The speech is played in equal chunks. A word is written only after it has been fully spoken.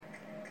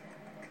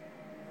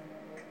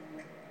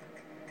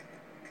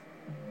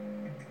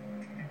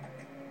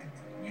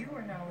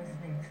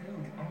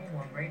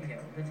On Radio,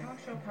 the talk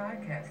show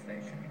podcast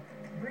station,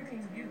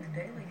 bringing you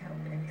daily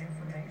health and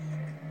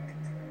information,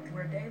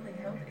 where daily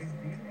health is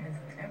viewed as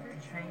an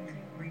ever-changing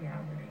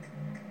reality.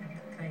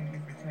 Thank you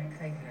for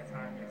taking the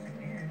time to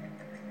tune in.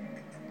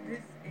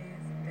 This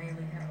is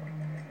Daily Health.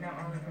 Now,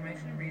 all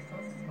information and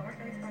resources are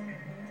based on the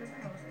opinions of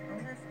the host,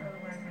 unless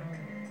otherwise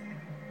noted.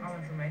 All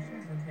information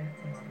is intended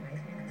to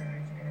motivate,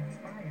 encourage, and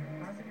inspire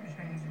positive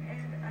change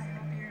and a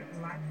happier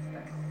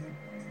lifestyle.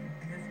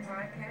 This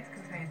podcast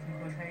contains some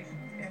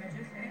quotations,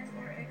 images,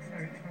 and/or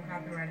excerpts from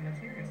copyrighted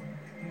material.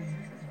 These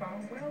uses fall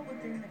well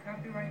within the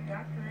copyright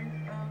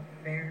doctrine of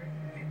fair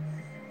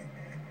use.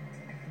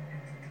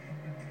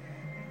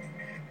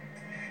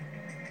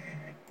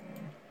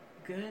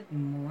 Good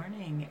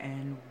morning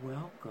and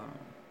welcome.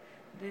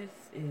 This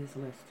is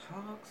Let's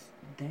Talk's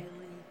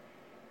Daily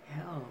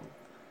Health.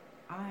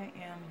 I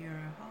am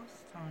your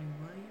host, Tony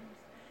Williams.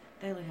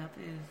 Daily Health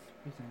is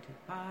presented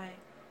by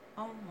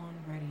On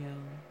One Radio,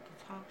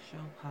 the talk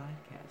show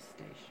podcast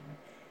station.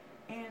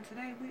 And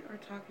today we are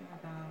talking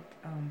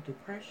about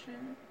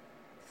depression,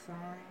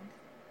 signs,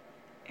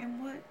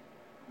 and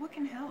what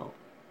can help.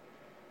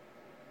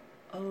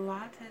 A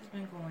lot has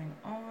been going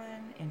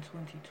on in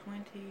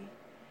 2020,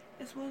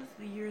 as well as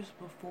the years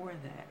before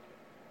that.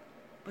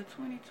 But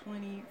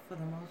 2020, for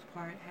the most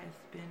part, has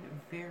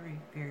been very,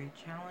 very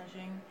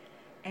challenging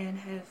and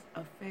has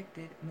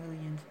affected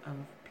millions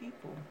of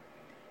people,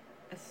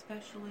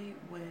 especially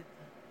with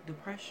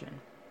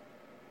depression.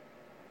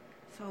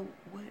 So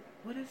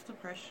what is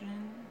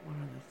depression? What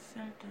are the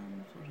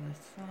symptoms? What are the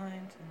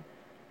signs? And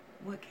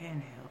what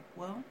can help?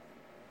 Well,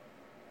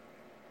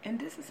 and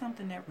this is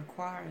something that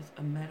requires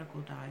a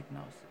medical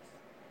diagnosis.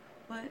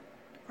 But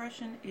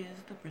depression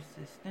is the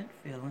persistent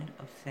feeling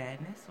of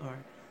sadness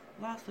or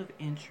loss of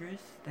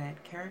interest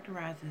that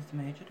characterizes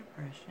major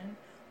depression,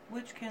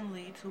 which can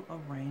lead to a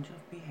range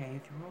of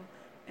behavioral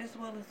as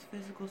well as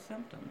physical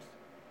symptoms.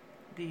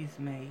 These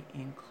may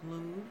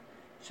include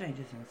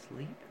changes in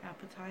sleep,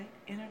 appetite,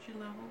 energy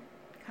level,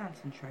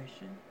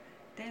 concentration,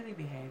 daily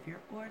behavior,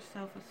 or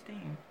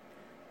self-esteem.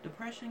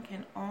 Depression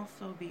can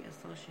also be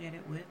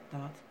associated with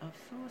thoughts of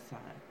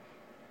suicide.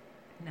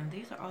 Now,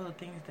 these are all the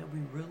things that we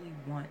really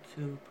want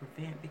to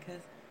prevent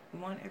because we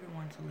want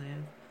everyone to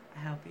live a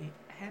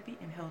happy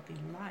and healthy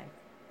life.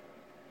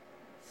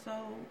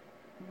 So,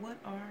 what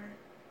are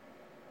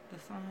the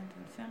signs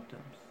and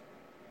symptoms?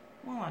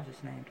 Well, I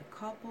just named a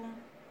couple,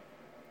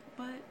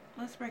 but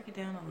let's break it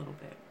down a little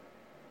bit.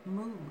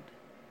 Mood.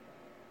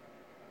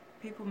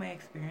 People may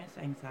experience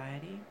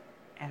anxiety,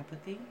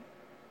 apathy,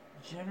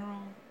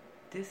 general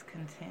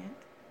discontent,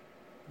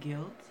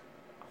 guilt,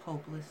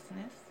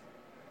 hopelessness,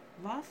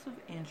 loss of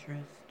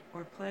interest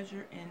or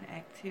pleasure in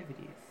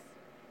activities,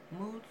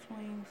 mood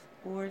swings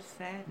or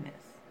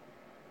sadness.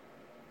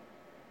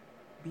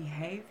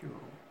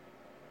 Behavioral.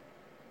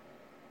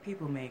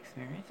 People may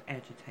experience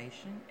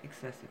agitation,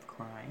 excessive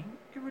crying,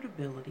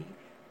 irritability,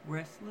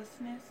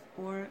 restlessness,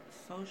 or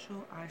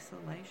social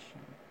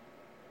isolation.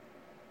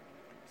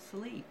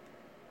 Sleep.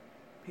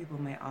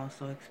 People may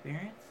also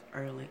experience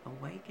early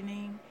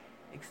awakening,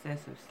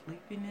 excessive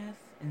sleepiness,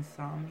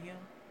 insomnia,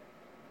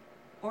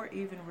 or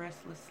even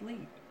restless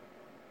sleep.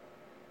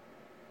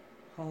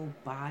 Whole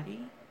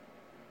body.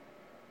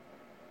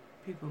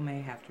 People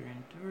may have to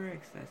endure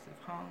excessive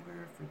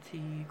hunger,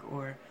 fatigue,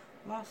 or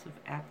loss of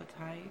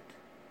appetite.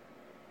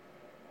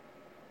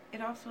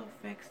 It also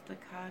affects the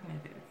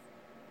cognitive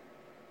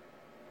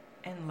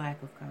and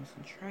lack of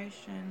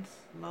concentration,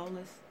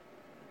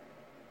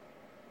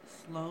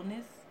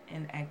 slowness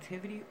in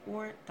activity,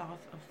 or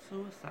thoughts of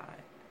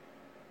suicide,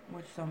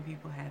 which some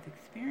people have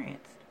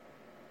experienced.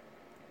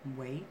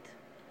 Weight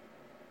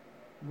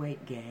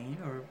gain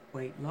or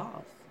weight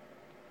loss.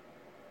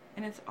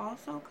 And it's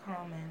also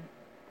common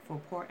for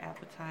poor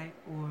appetite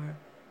or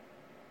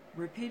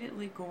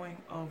repeatedly going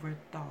over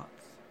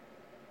thoughts.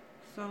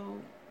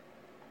 So,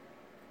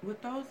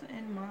 with those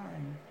in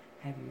mind,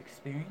 have you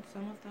experienced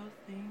some of those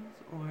things,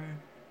 or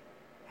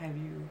have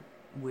you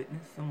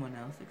witnessed someone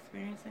else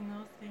experiencing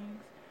those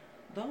things?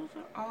 Those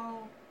are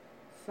all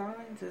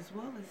signs as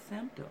well as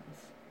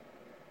symptoms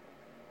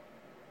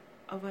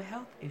of a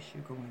health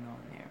issue going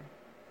on there.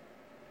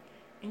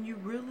 And you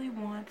really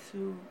want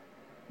to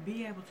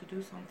be able to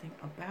do something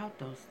about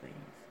those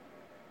things.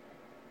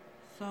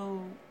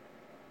 So,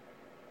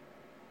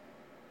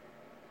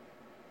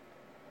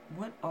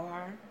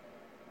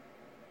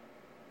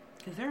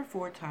 because there are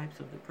 4 types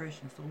of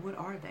depression, so what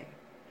are they?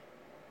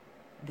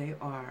 They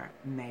are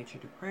major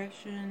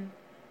depression,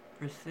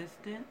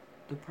 persistent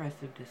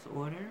depressive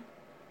disorder,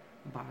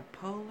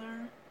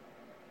 bipolar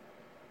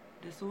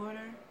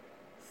disorder,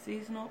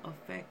 seasonal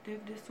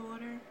affective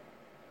disorder,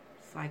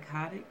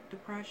 psychotic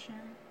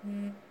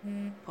depression,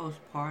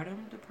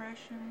 postpartum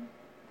depression,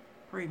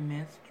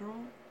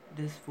 premenstrual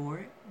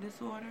dysphoric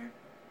disorder,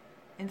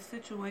 and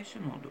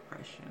situational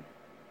depression.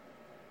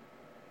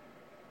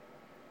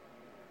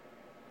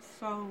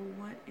 So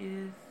what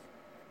is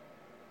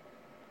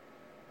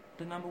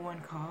the number one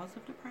cause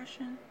of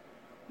depression?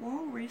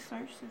 Well,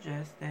 research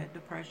suggests that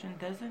depression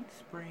doesn't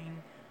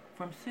spring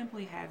from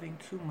simply having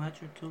too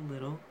much or too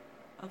little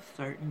of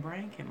certain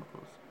brain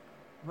chemicals.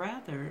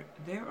 Rather,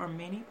 there are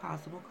many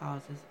possible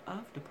causes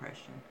of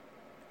depression,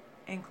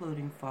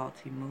 including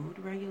faulty mood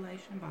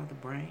regulation by the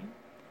brain,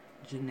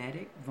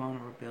 genetic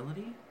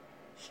vulnerability,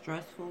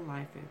 stressful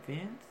life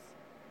events,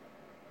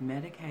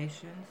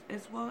 medications,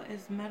 as well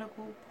as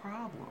medical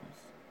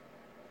problems.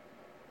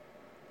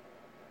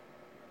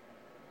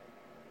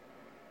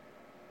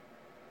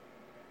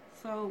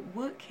 So,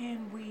 what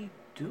can we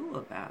do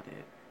about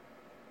it?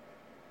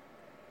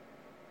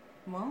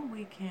 Well,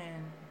 we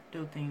can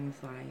do things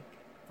like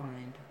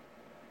find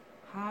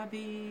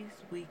hobbies,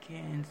 we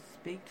can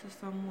speak to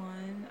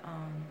someone,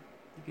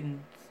 you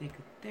can seek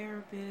a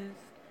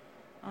therapist,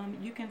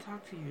 you can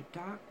talk to your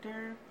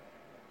doctor.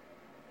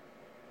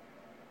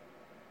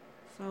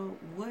 So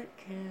what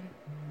can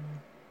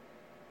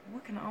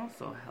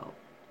also help?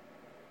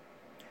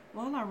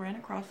 Well, I ran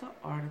across an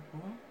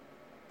article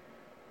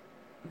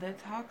that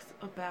talks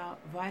about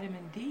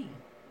vitamin D,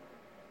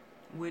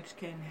 which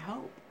can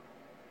help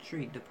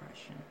treat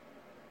depression.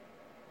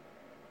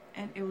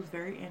 And it was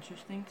very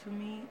interesting to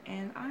me,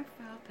 and I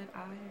felt that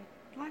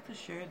I'd like to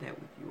share that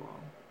with you all.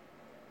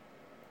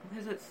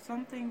 Because it's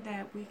something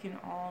that we can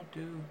all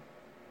do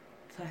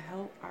to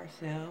help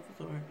ourselves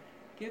or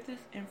give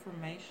this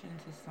information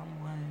to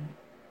someone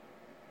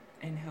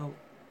and help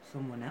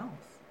someone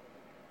else.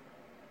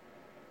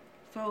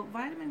 So,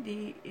 vitamin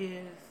D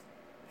is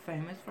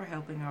famous for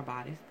helping our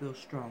bodies build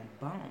strong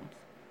bones,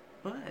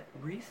 but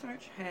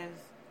research has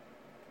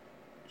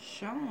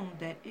shown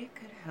that it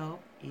could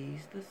help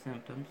ease the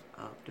symptoms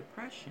of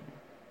depression.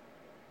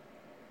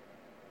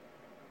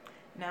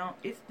 Now,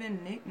 it's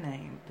been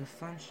nicknamed the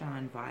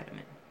sunshine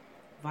vitamin.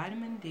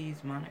 Vitamin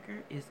D's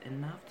moniker is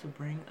enough to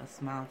bring a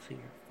smile to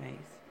your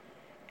face.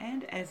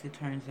 And as it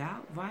turns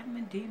out,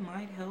 vitamin D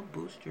might help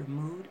boost your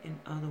mood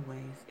in other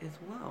ways as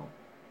well.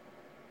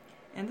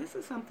 And this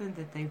is something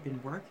that they've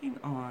been working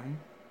on,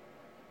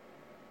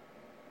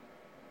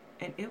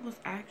 and it was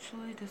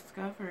actually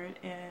discovered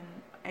in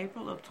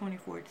April of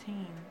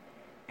 2014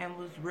 and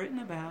was written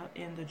about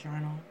in the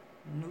journal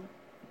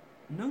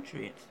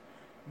Nutrients.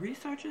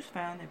 Researchers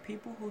found that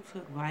people who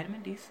took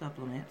vitamin D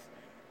supplements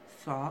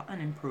saw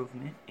an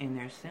improvement in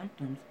their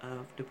symptoms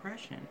of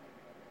depression,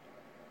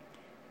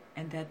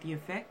 and that the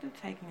effect of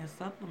taking a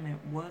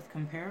supplement was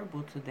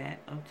comparable to that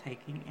of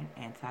taking an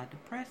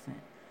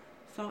antidepressant.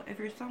 So if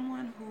you're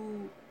someone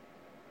who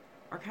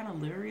are kind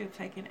of leery of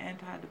taking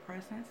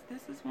antidepressants,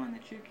 this is one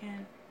that you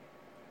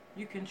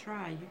can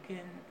try. You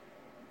can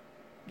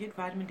get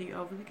vitamin D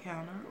over the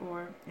counter,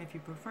 or if you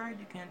prefer,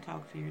 you can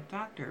talk to your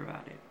doctor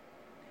about it.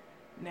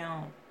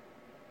 Now,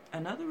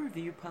 another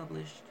review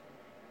published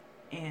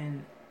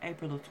in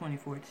April of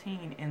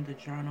 2014 in the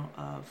Journal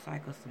of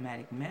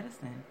Psychosomatic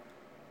Medicine,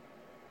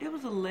 it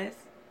was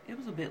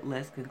a bit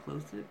less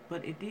conclusive,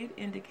 but it did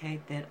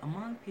indicate that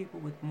among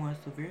people with more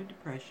severe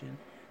depression,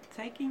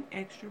 taking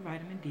extra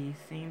vitamin D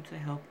seemed to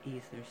help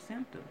ease their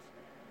symptoms,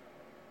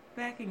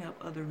 backing up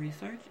other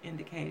research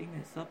indicating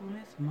that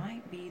supplements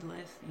might be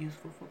less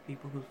useful for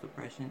people whose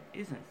depression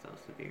isn't so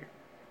severe.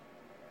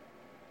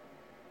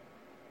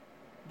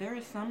 There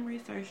is some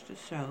research to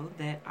show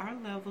that our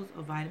levels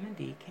of vitamin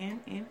D can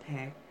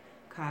impact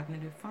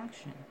cognitive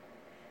function,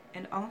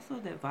 and also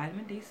that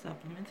vitamin D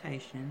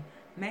supplementation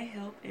may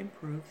help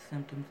improve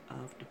symptoms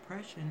of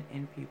depression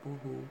in people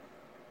who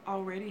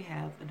already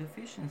have a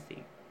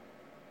deficiency.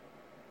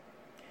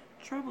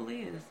 Trouble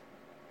is,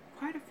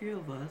 quite a few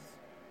of us,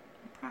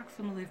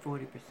 approximately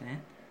 40%,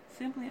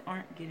 simply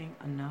aren't getting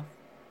enough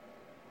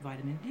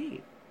vitamin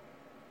D.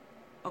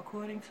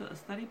 According to a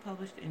study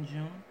published in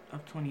June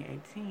of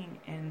 2018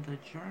 in the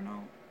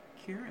journal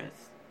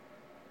Curis.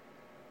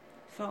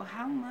 So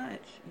how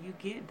much you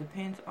get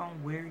depends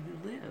on where you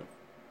live.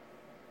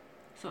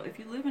 So if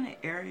you live in an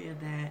area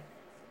that,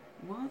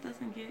 well,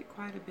 doesn't get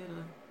quite a bit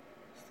of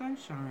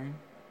sunshine,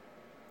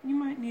 you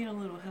might need a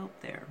little help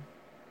there.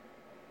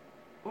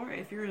 Or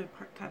if you're the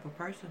type of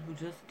person who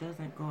just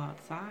doesn't go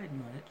outside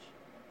much,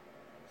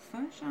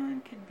 sunshine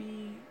could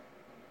be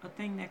a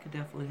thing that could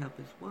definitely help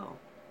as well,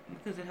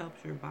 because it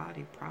helps your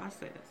body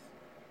process.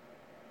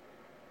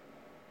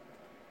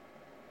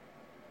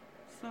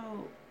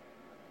 So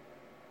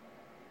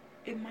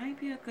it might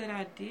be a good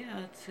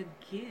idea to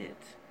get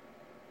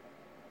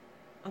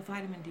a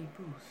vitamin D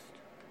boost.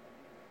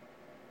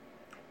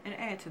 And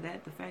add to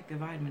that the fact that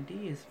vitamin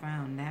D is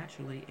found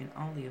naturally in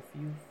only a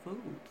few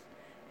foods,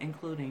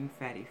 including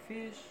fatty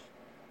fish,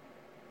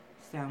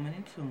 salmon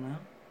and tuna,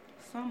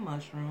 some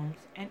mushrooms,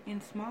 and in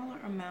smaller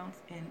amounts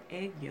in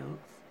egg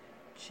yolks,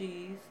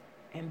 cheese,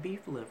 and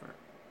beef liver.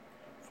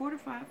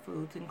 Fortified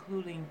foods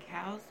including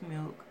cow's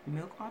milk,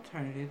 milk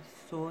alternatives,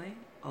 soy,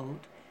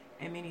 oat,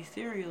 and many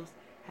cereals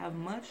have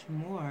much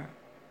more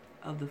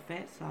of the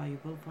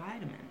fat-soluble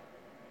vitamin.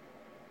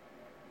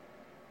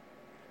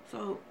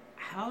 So,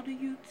 how do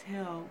you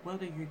tell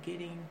whether you're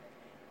getting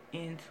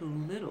in too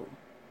little?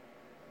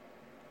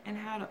 And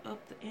how to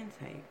up the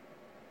intake?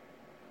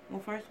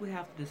 Well, first we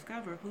have to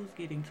discover who's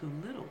getting too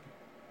little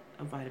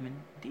of vitamin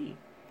D.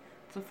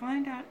 To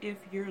find out if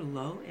you're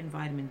low in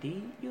vitamin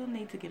D, you'll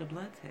need to get a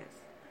blood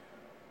test.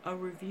 A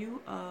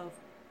review of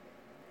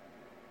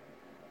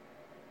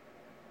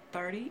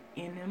 30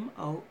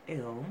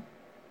 nmol,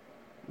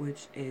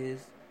 which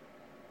is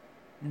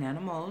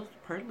nanomoles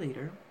per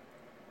liter,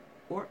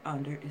 or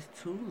under is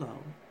too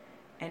low,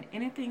 and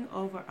anything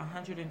over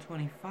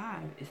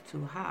 125 is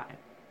too high.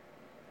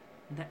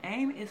 The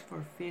aim is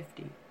for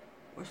 50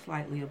 or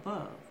slightly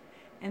above,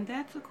 and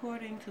that's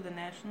according to the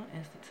National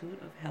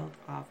Institute of Health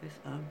Office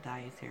of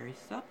Dietary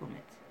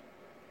Supplements.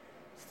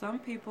 Some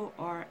people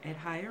are at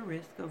higher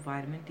risk of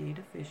vitamin D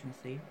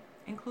deficiency,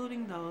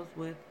 including those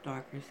with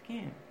darker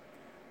skin.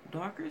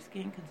 Darker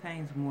skin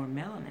contains more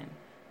melanin,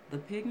 the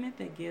pigment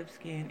that gives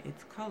skin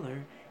its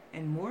color,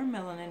 and more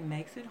melanin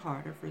makes it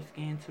harder for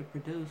skin to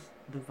produce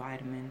the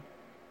vitamin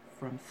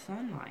from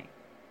sunlight.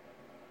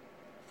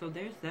 So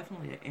there's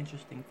definitely an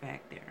interesting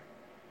fact there.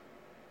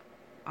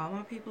 All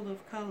my people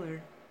of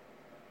color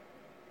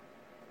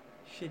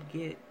should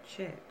get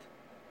checked.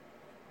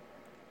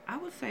 I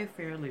would say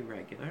fairly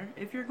regular.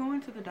 If you're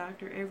going to the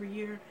doctor every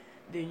year,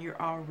 then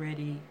you're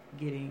already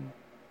getting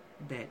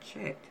that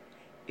checked.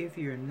 If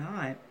you're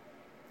not,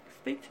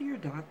 speak to your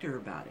doctor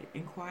about it.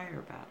 Inquire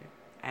about it.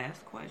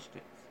 Ask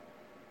questions.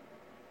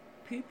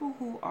 People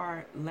who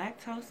are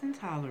lactose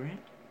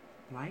intolerant,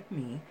 like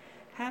me,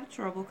 have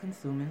trouble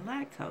consuming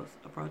lactose,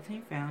 a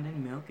protein found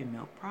in milk and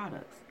milk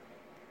products,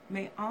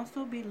 may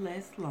also be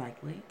less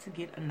likely to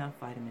get enough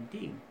vitamin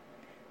D.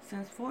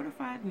 Since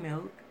fortified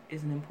milk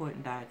is an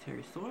important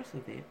dietary source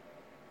of it,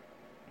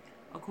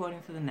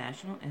 according to the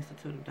National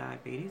Institute of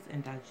Diabetes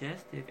and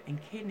Digestive and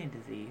Kidney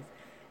Disease,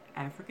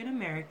 African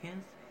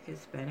Americans,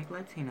 Hispanic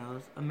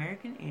Latinos,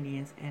 American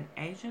Indians, and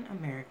Asian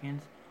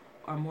Americans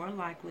are more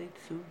likely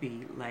to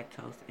be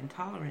lactose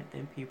intolerant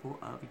than people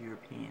of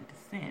European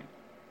descent.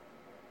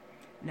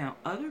 Now,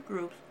 other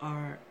groups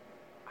are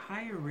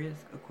higher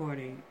risk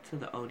according to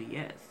the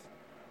ODS.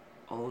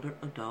 Older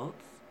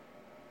adults,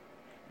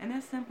 and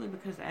that's simply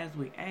because as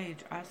we age,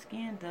 our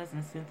skin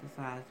doesn't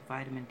synthesize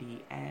vitamin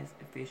D as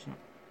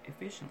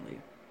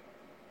efficiently.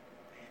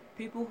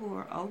 People who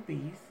are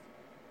obese,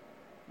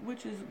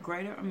 which is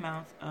greater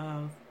amounts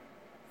of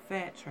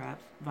fat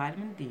traps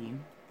vitamin D,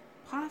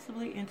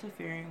 possibly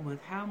interfering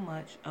with how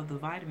much of the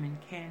vitamin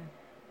can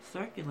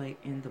circulate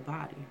in the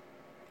body,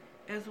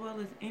 as well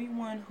as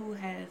anyone who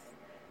has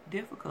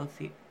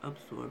difficulty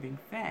absorbing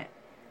fat,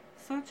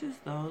 such as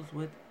those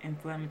with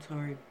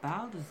inflammatory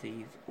bowel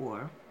disease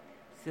or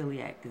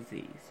celiac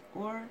disease,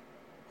 or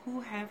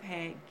who have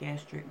had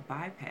gastric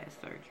bypass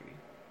surgery.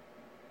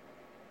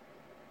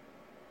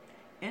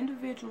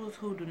 Individuals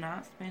who do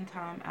not spend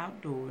time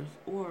outdoors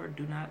or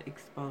do not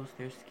expose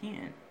their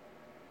skin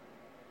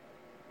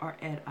are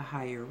at a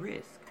higher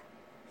risk.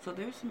 So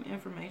there's some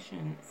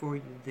information for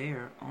you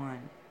there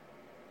on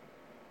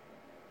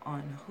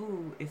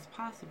who is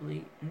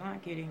possibly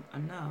not getting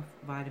enough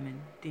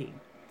vitamin D.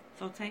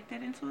 So take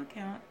that into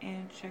account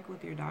and check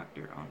with your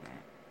doctor on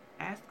that.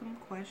 Ask them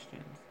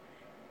questions.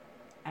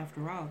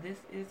 After all, this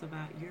is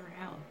about your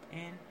health,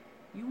 and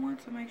you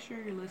want to make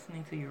sure you're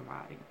listening to your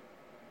body.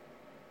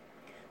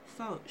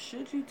 So,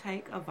 should you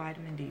take a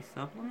vitamin D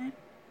supplement?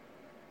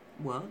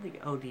 Well, the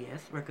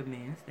ODS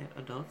recommends that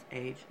adults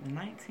aged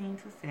 19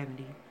 to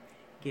 70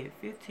 get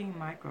 15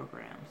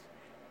 micrograms,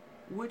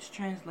 which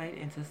translate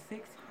into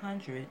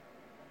 600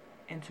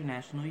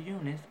 international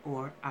units,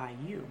 or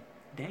IU,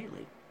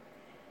 daily.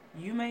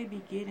 You may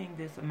be getting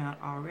this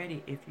amount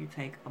already if you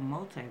take a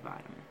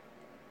multivitamin.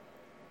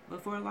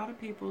 But for a lot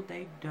of people,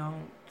 they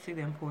don't see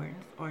the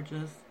importance, or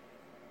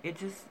it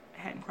just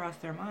hadn't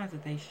crossed their minds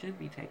that they should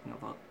be taking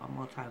a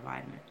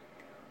multivitamin.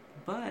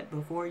 But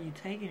before you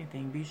take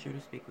anything, be sure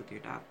to speak with your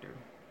doctor.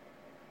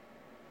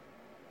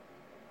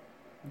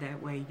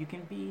 That way you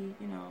can be,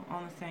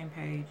 on the same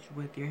page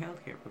with your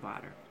healthcare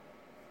provider.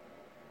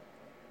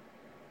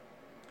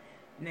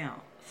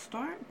 Now,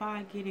 start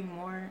by getting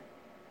more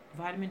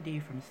vitamin D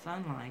from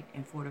sunlight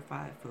and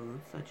fortified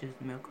foods such as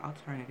milk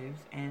alternatives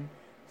and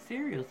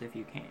cereals if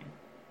you can.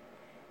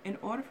 In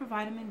order for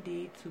vitamin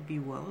D to be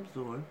well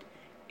absorbed,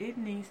 it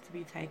needs to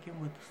be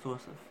taken with the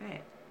source of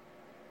fat.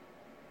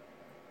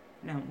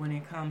 Now, when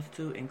it comes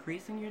to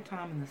increasing your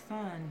time in the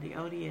sun, the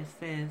ODS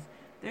says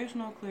there's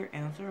no clear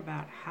answer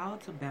about how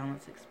to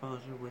balance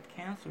exposure with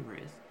cancer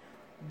risk,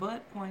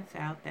 but points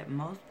out that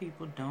most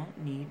people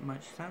don't need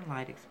much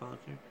sunlight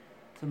exposure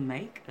to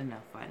make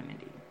enough vitamin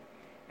D.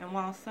 And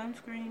while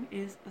sunscreen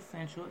is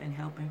essential in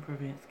helping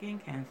prevent skin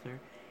cancer,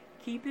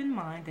 keep in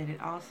mind that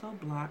it also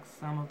blocks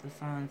some of the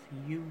sun's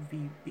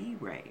UVB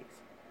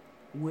rays,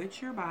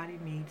 which your body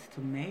needs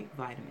to make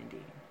vitamin D.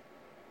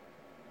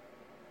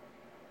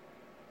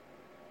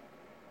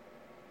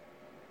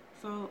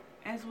 So,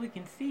 as we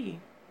can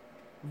see,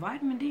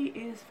 vitamin D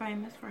is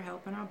famous for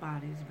helping our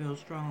bodies build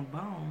strong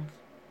bones,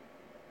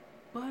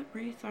 but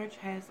research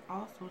has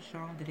also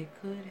shown that it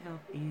could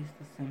help ease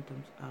the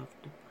symptoms of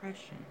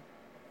depression.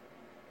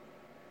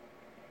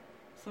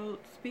 So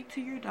speak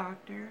to your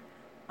doctor.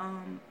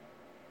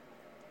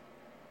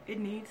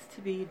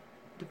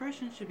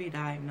 Depression should be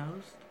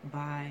diagnosed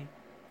by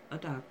a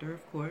doctor,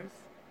 of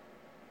course,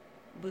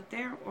 but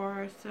there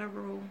are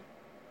several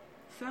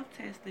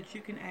self-tests that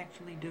you can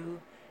actually do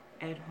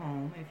at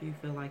home if you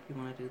feel like you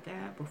want to do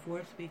that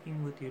before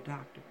speaking with your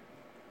doctor.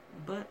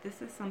 But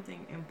this is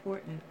something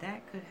important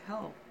that could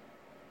help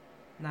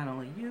not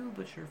only you,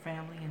 but your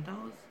family and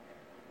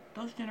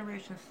those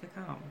generations to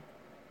come.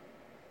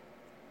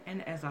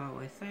 And as I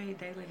always say,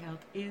 daily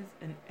health is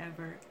an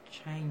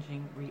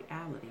ever-changing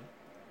reality.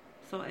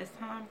 So as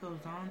time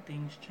goes on,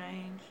 things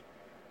change.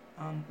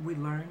 We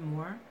learn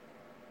more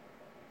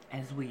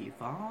as we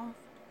evolve.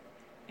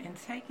 And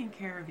taking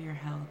care of your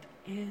health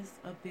is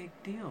a big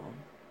deal.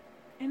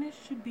 And it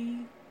should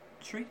be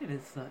treated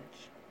as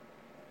such.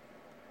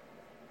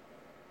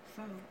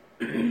 So,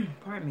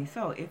 pardon me.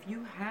 So if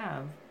you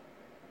have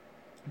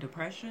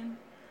depression,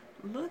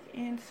 look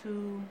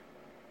into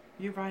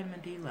your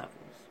vitamin D levels.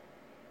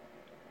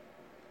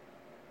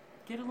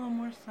 Get a little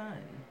more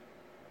sun.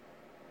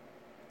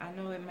 I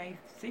know it may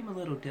seem a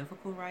little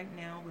difficult right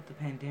now with the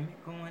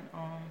pandemic going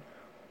on,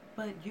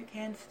 but you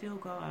can still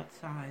go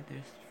outside.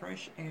 There's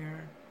fresh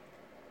air.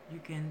 You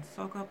can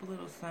soak up a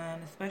little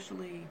sun,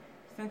 especially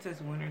since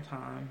it's winter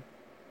time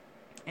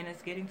and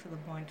it's getting to the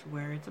point to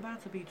where it's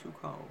about to be too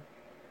cold.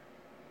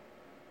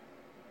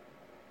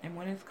 And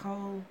when it's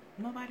cold,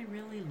 nobody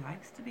really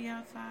likes to be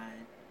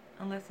outside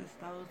unless it's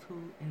those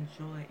who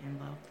enjoy and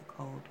love the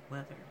cold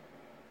weather.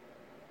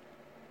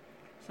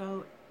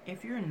 So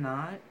if you're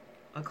not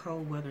a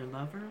cold weather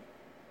lover,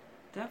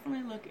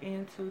 definitely look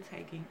into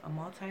taking a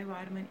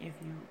multivitamin if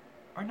you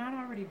are not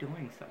already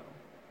doing so.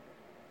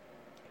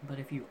 But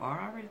if you are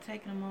already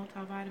taking a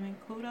multivitamin,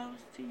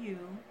 kudos to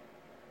you.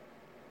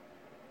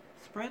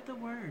 Spread the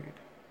word.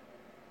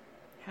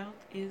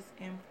 Health is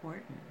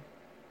important.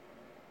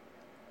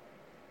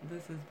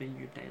 This has been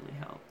your daily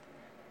health.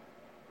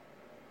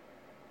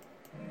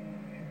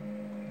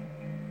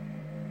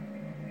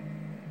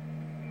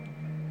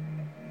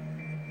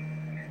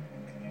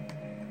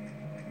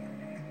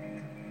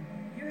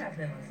 You have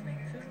been listening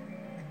to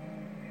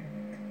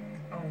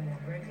On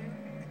One Radio,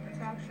 the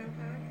talk show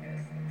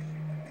podcast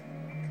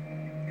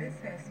station. This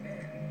has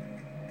been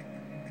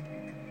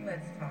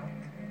Let's Talk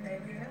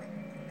Daily Health,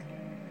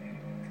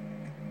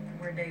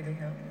 where daily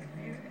health is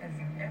viewed as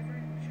an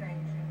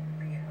ever-changing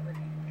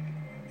reality.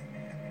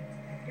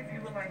 If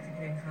you would like to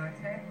get in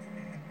contact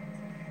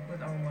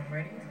with On One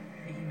Radio,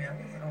 the email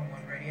is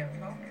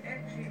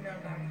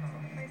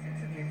onOneRadioTalk@gmail.com. Place it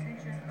to the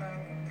attention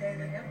of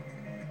Daily Health.